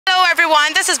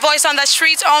everyone, this is Voice on the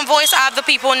Street on Voice of the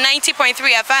People 90.3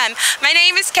 FM. My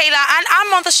name is Kayla and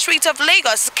I'm on the street of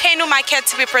Lagos, Kenu Market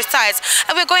to be precise.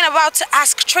 And we're going about to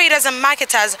ask traders and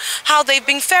marketers how they've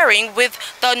been faring with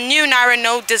the new Naira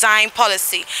note design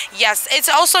policy. Yes, it's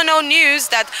also no news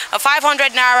that a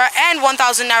 500 Naira and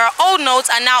 1000 Naira old notes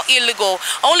are now illegal.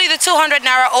 Only the 200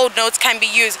 Naira old notes can be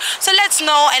used. So let's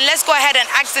know and let's go ahead and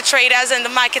ask the traders and the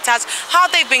marketers how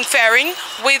they've been faring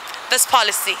with this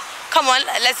policy. Come on,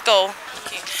 let's go.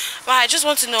 Okay. Well, I just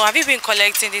want to know, have you been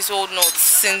collecting these old notes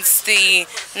since the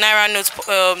Naira notes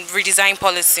redesign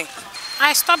policy?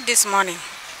 I stopped this morning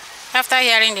after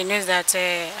hearing the news that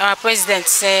our president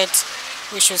said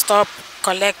we should stop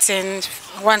collecting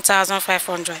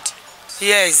 1,500.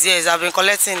 Yes, I've been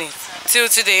collecting it. Till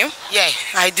today? Yeah,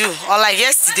 I do. Unlike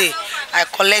yesterday, I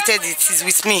collected it. It's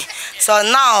with me. So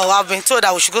now I've been told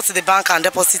that we should go to the bank and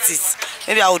deposit it.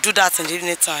 Maybe I will do that in the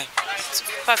evening time.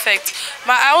 Perfect.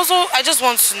 But I just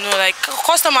want to know, like,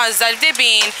 customers, have they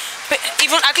been,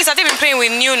 even at least have they been paying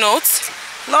with new notes?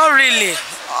 Not really.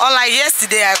 Unlike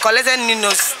yesterday, I collected new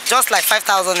notes, just like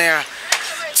 5,000 Naira.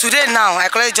 Today now, I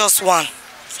collected just once.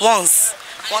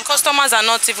 Customers are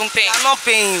not even paying? They are not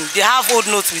paying. They have old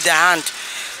notes with their hand.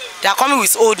 They are coming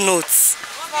with old notes.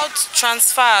 What about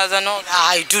transfers and all that?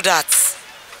 I do that.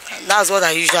 That's what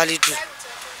I usually do.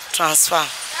 Transfer.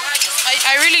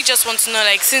 I really just want to know,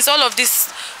 like, since all of this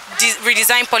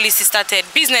redesign policy started,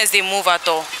 business they move at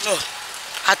all? No,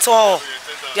 at all.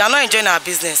 We are not enjoying our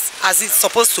business as it's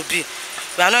supposed to be.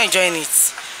 We are not enjoying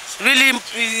it.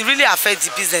 It really affects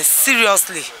the business,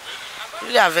 seriously.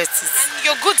 Really affects it.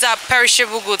 Your goods are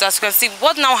perishable goods, as you can see.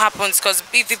 What now happens? Because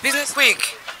if the business quick,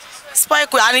 spoil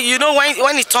quick, and you know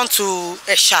when it turns to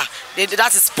a sha,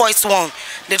 that is spoiled one.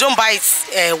 They don't buy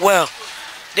it well.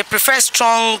 They prefer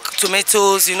strong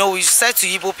tomatoes. You know, we said to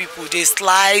Igbo people, they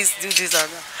slice, do this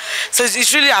and that. So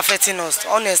it's really affecting us,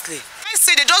 honestly. I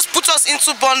say they just put us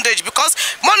into bondage because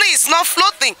money is not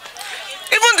floating.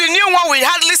 Even the new one, we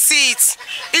hardly see it.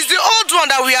 It's the old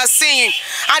one that we are seeing.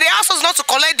 And they ask us not to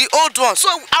collect the old one. So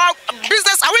our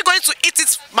business, are we going to eat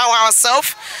it by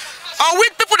ourselves? Or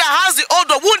with people that has the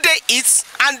old one, would they eat?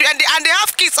 And they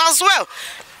have kids as well.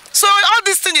 So all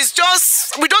this thing is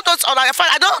just, I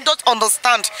don't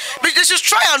understand. But they should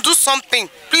try and do something.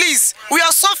 Please, we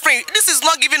are suffering. This is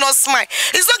not giving us smile.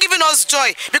 It's not giving us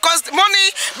joy. Because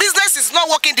money, business is not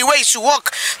working the way it should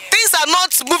work. Things are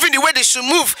not moving the way they should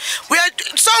move.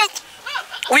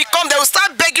 We come, they will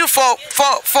start begging for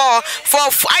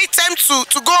items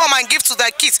to go home and give to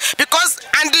their kids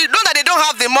and they know that they don't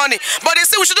have the money, but they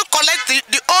say we shouldn't collect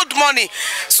the old money.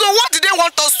 So what do they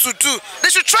want us to do?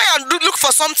 They should try and look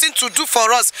for something to do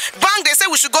for us. Bank, they say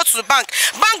we should go to the bank.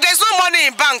 Bank, there's no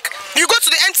money in bank. You go to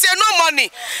the MTN, no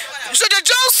money. So they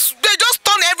just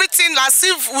turn everything as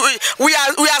if we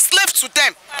are slaves to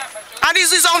them. And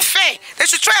this is unfair. They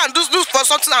should try and look for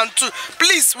something and do.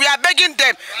 Please, we are begging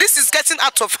them. This is getting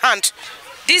out of hand.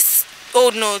 These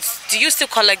old notes, do you still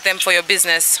collect them for your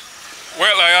business?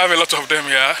 Well, I have a lot of them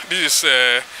here. This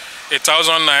is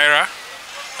 1,000 Naira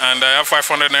and I have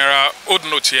 500 Naira old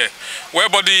notes here. Well,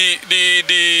 but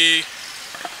the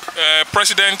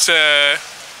president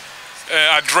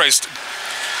addressed,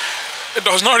 it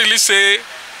does not really say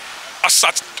as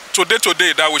at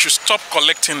today that we should stop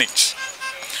collecting it.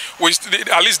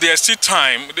 At least there's still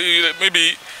time,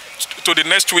 maybe to the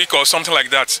next week or something like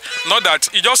that. Not that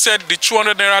he just said the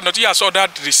 200 Naira note. He has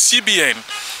ordered the CBN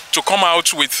to come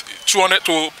out with 200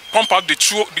 to pump out the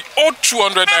old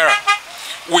 200 Naira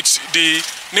with the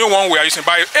new one we are using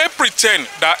by April 10.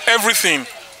 That everything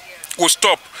will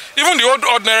stop. Even the old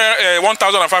ordinary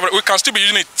 1,500, we can still be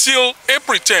using it till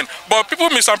April 10. But people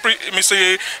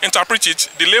misinterpret it.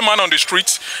 The layman on the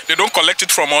street, they don't collect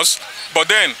it from us. But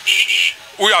then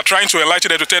we are trying to enlighten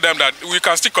them to tell them that we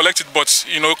can still collect it, but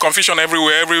you know, confusion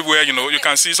everywhere. You know, you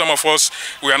can see some of us,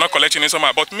 we are not collecting it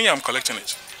somehow, but me, I'm collecting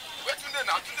it.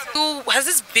 Has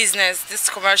this business, this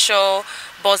commercial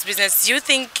bus business, do you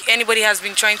think anybody has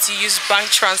been trying to use bank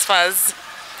transfers?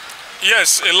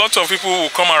 Yes, a lot of people will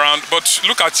come around, but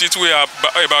look at it, we are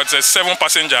about 7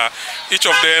 passengers. Each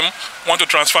of them want to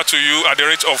transfer to you at the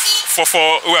rate of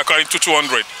we are carrying to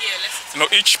 200. Yeah, you know,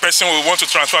 each person will want to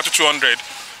transfer to 200.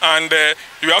 And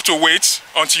you have to wait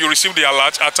until you receive the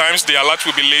alert. At times, the alert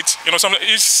will be late. You know,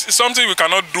 it's something we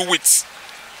cannot do with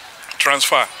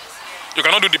transfer. You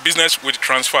cannot do the business with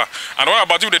transfer. And what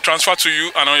about if they transfer to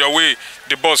you and on your way,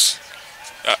 the boss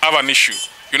have an issue?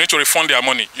 You need to refund their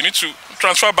money. You need to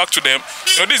transfer back to them.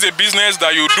 You know, this is a business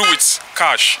that you do with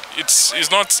cash.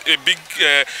 It's not a big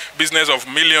business of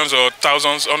millions or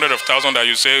thousands, hundreds of thousands that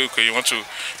you say, okay, you want to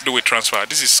do with transfer.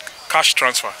 This is cash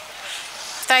transfer.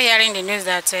 After hearing the news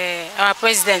that our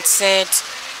president said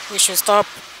we should stop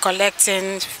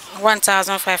collecting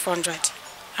 1,500,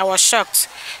 I was shocked.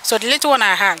 So the little one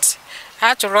I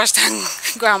had to rush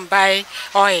and go and buy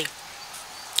oil.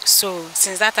 So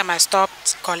since that time I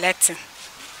stopped collecting.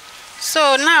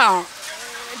 So now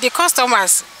the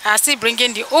customers are still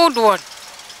bringing the old one.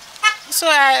 So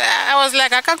I was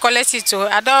like, I can't collect it too.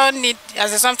 I don't need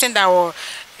as something that will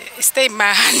stay in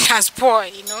my hand and spoil,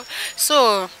 you know.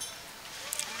 So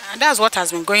that's what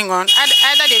has been going on.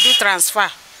 Either they do transfer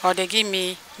or they give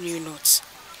me new notes.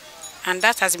 And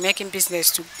that has been making business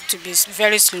to be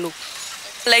very slow.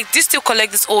 Like, do you still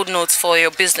collect these old notes for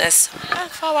your business?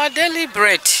 For our daily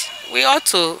bread, we ought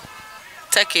to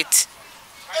take it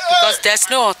because there's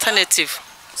no alternative.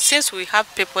 Since we have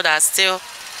people that are still,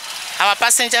 our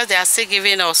passengers, they are still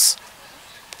giving us.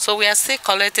 So we are still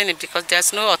collecting it because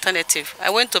there's no alternative. I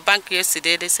went to bank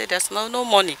yesterday, they said there's no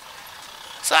money.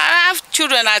 So I have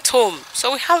children at home,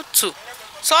 so we have to.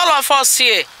 So all of us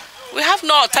here, we have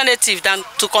no alternative than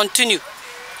to continue.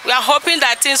 We are hoping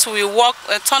that things will work,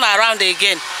 turn around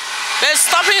again. But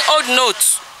stopping old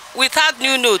notes without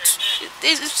new notes,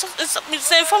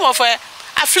 it's a form of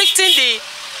afflicting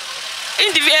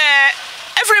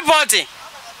everybody.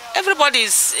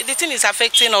 The thing is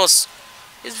affecting us.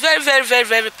 It's very, very, very,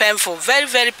 very painful. Very,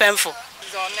 very painful.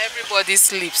 It's on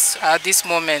everybody's lips at this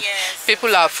moment. Yes.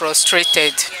 People are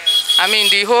frustrated. Yes. I mean,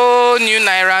 the whole new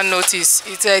Naira notice,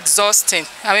 it's exhausting.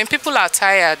 I mean, people are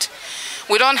tired.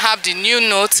 We don't have the new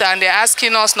notes and they're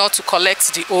asking us not to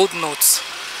collect the old notes.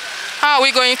 How are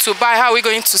we going to buy? How are we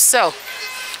going to sell?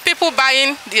 People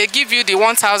buying, they give you the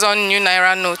 1,000 new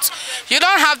Naira notes. You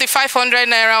don't have the 500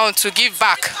 Naira to give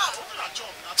back.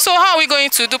 So how are we going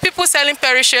to do? People selling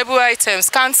perishable items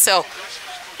can't sell.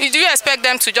 Do you expect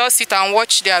them to just sit and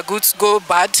watch their goods go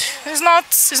bad? It's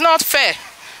not fair.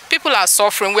 People are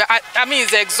suffering. I mean,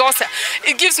 it's exhausting.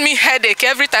 It gives me headache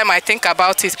every time I think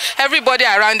about it. Everybody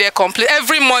around there complain.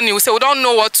 Every morning we say we don't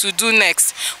know what to do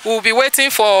next. We'll be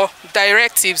waiting for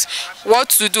directives. What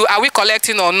to do? Are we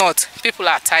collecting or not? People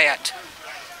are tired.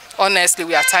 Honestly,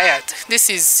 we are tired. This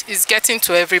is getting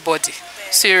to everybody.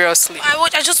 Seriously.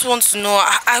 I just want to know,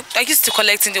 I used to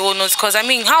collecting the old notes because, I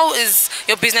mean, how is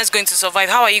your business going to survive?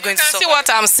 How are you going to survive? See what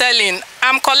I'm selling.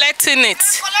 I'm collecting it.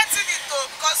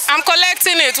 I'm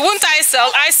collecting it. Won't I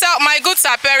sell? I sell. My goods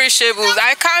are perishables.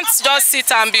 I can't just sit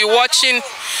and be watching.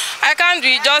 I can't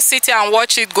be just sitting and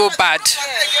watch it go bad.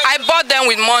 I bought them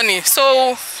with money.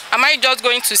 So am I just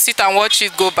going to sit and watch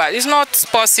it go bad? It's not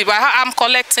possible. I'm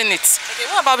collecting it. Okay,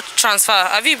 what about transfer?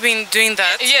 Have you been doing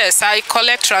that? Yes, I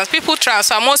collect transfer. People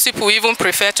transfer. Most people even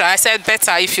prefer to. I said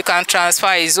better if you can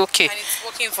transfer, it's okay. And it's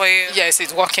working for you? Yes,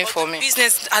 it's working for me.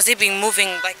 Business, has it been moving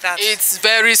like that? It's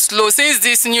very slow. Since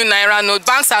this new Naira note,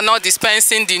 banks are not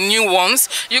dispensing the new ones.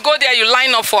 You go there, you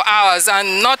line up for hours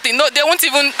and nothing. No, they won't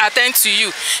even attend to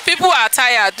you. People are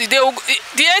tired. The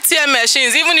ATM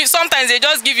machines, even if sometimes they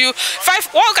just give you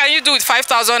what can you do with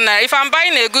 5,000 naira? If I'm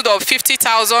buying a good of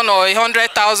 50,000 or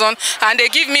 100,000 and they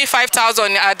give me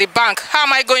 5,000 at the bank, how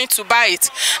am I going to buy it?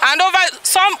 And over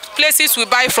some places we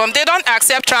buy from, they don't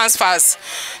accept transfers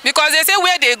because they say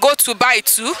where they go to buy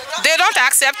to, they don't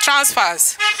accept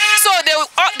transfers. So they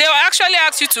will actually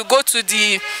ask you to go to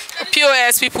the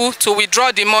POS people to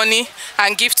withdraw the money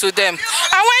and give to them. And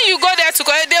when you go there to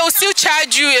collect, they will still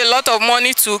charge you a lot of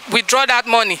money to withdraw that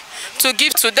money to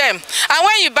give to them. And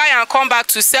when you buy and come back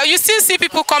to sell, you still see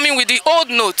people coming with the old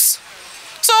notes.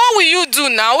 So what will you do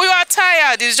now? We are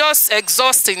tired. It's just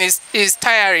exhausting. It's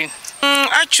tiring.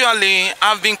 Actually,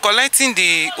 I've been collecting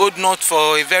the old note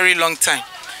for a very long time.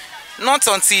 Not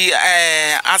until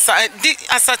as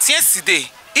at yesterday,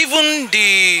 even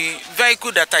the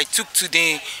vehicle that I took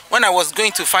today when I was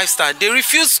going to 5-star, they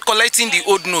refused collecting the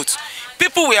old note.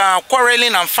 People were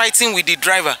quarreling and fighting with the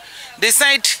driver. They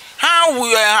said, how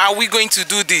are we going to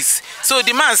do this? So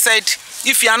the man said,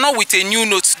 if you are not with a new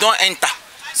note, don't enter.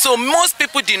 So most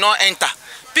people did not enter.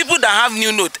 People that have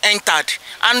new note entered,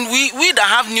 and we that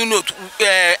have new note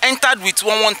entered with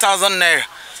 1,000 naira.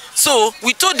 So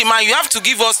we told the man, you have to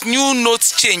give us new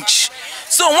notes change.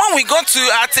 So when we got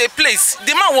at a place,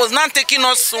 the man was now taking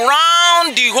us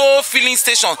around the whole filling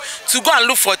station to go and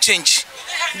look for change.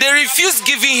 They refused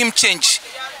giving him change.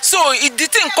 So the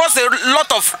thing caused a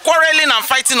lot of quarreling and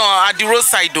fighting at the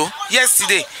roadside though,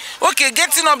 yesterday. Okay,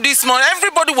 getting up this morning,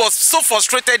 everybody was so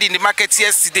frustrated in the market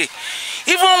yesterday.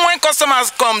 Even when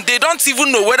customers come, they don't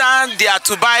even know whether they are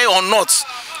to buy or not.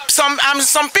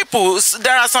 some people,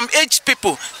 there are some aged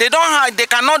people, they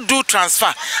cannot do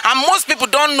transfer, and most people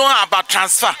don't know about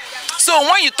transfer. So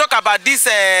when you talk about this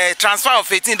transfer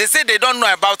of 18, they say they don't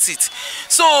know about it.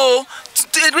 So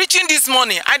reaching this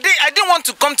money, I didn't want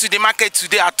to come to the market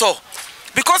today at all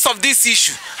because of this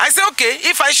issue. I said, okay,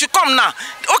 if I should come now,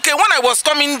 okay, when I was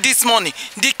coming this morning,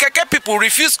 the keke people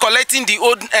refused collecting the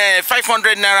old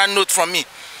 500 naira note from me.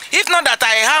 If not that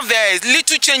I have a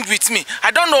little change with me,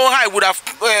 I don't know how I would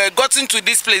have gotten to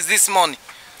this place this morning.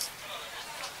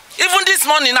 Even this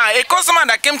morning now, a customer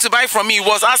that came to buy from me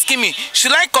was asking me,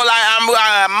 should I call,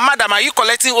 madam, are you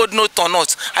collecting old note or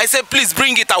not? I said, please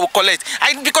bring it, I will collect.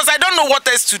 Because I don't know what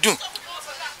else to do.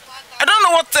 I don't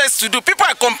know what else to do. People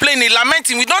are complaining,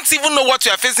 lamenting. We don't even know what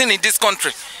we are facing in this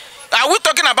country. Are we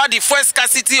talking about the fuel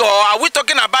scarcity, or are we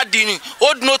talking about the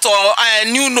old note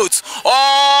or new note,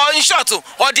 or in short,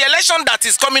 or the election that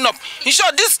is coming up? In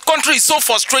short, this country is so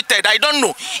frustrated. I don't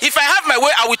know. If I have my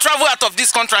way, I will travel out of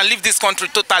this country and leave this country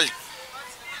totally.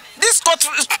 This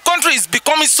country is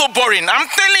becoming so boring. I'm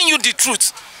telling you the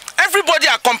truth. Everybody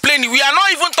are complaining. We are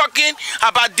not even talking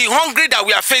about the hungry that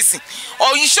we are facing.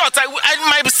 Or in short,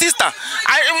 my sister,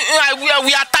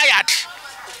 we are tired.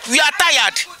 We are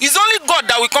tired. It's only God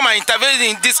that will come and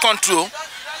intervene in this country.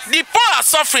 The poor are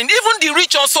suffering. Even the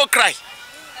rich also cry.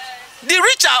 The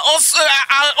rich are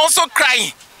also crying.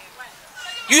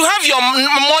 You have your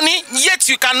money, yet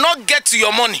you cannot get to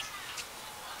your money.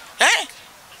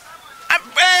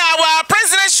 Our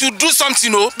president should do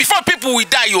something, before people will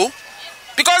die,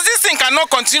 because this thing cannot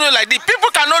continue like this.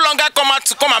 People can no longer come out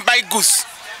to come and buy goods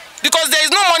because there is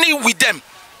no money with them.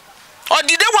 Or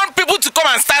did they want people to come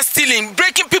and start stealing,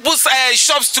 breaking people's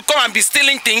shops to come and be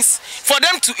stealing things for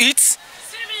them to eat?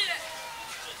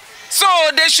 So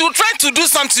they should try to do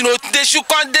something. They say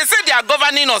they are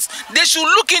governing us. They should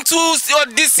look into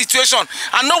this situation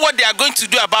and know what they are going to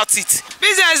do about it.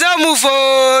 Business don't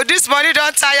move. This money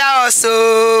don't tire us.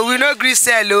 We no gree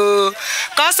sell.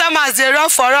 Customers they run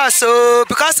for us.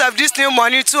 Because of this new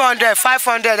money, 200,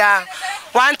 500, and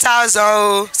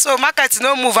 1,000. So market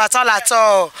no move at all at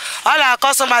all. All our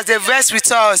customers they vex with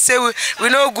us. Say we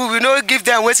no good. We no give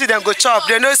them waiting them go chop.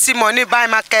 They no see money buy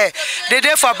market. They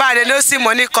dey for buy. They no see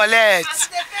money collect.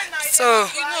 So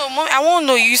Mom, I won't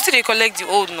know. You still collect the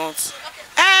old notes.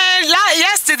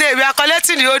 Yesterday we are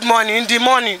collecting the old money in the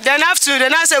morning. Then after they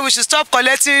now say we should stop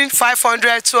collecting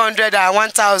 500, 200, and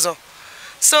 1,000.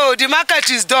 So the market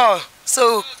is dull.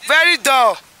 So very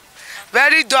dull.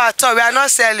 Very dull at all. We are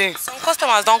not selling. Some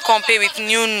customers don't come pay with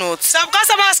new notes. Some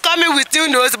customers come in with new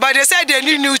notes, but they say they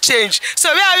need new change. So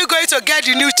where are we going to get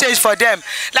the new change for them?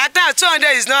 Like now, 200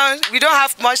 is not. We don't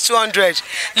have much 200.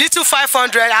 Little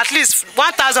 500. At least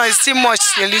 1,000 is still much.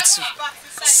 A little.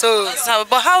 So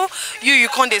but how you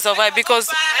can't survive because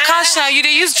cash you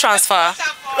they use transfer?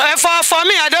 For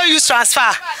me, I don't use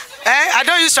transfer. I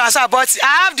don't use transfer, but I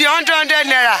have the 100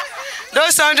 naira.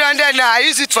 Those 100 naira, I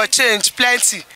use it for change, plenty.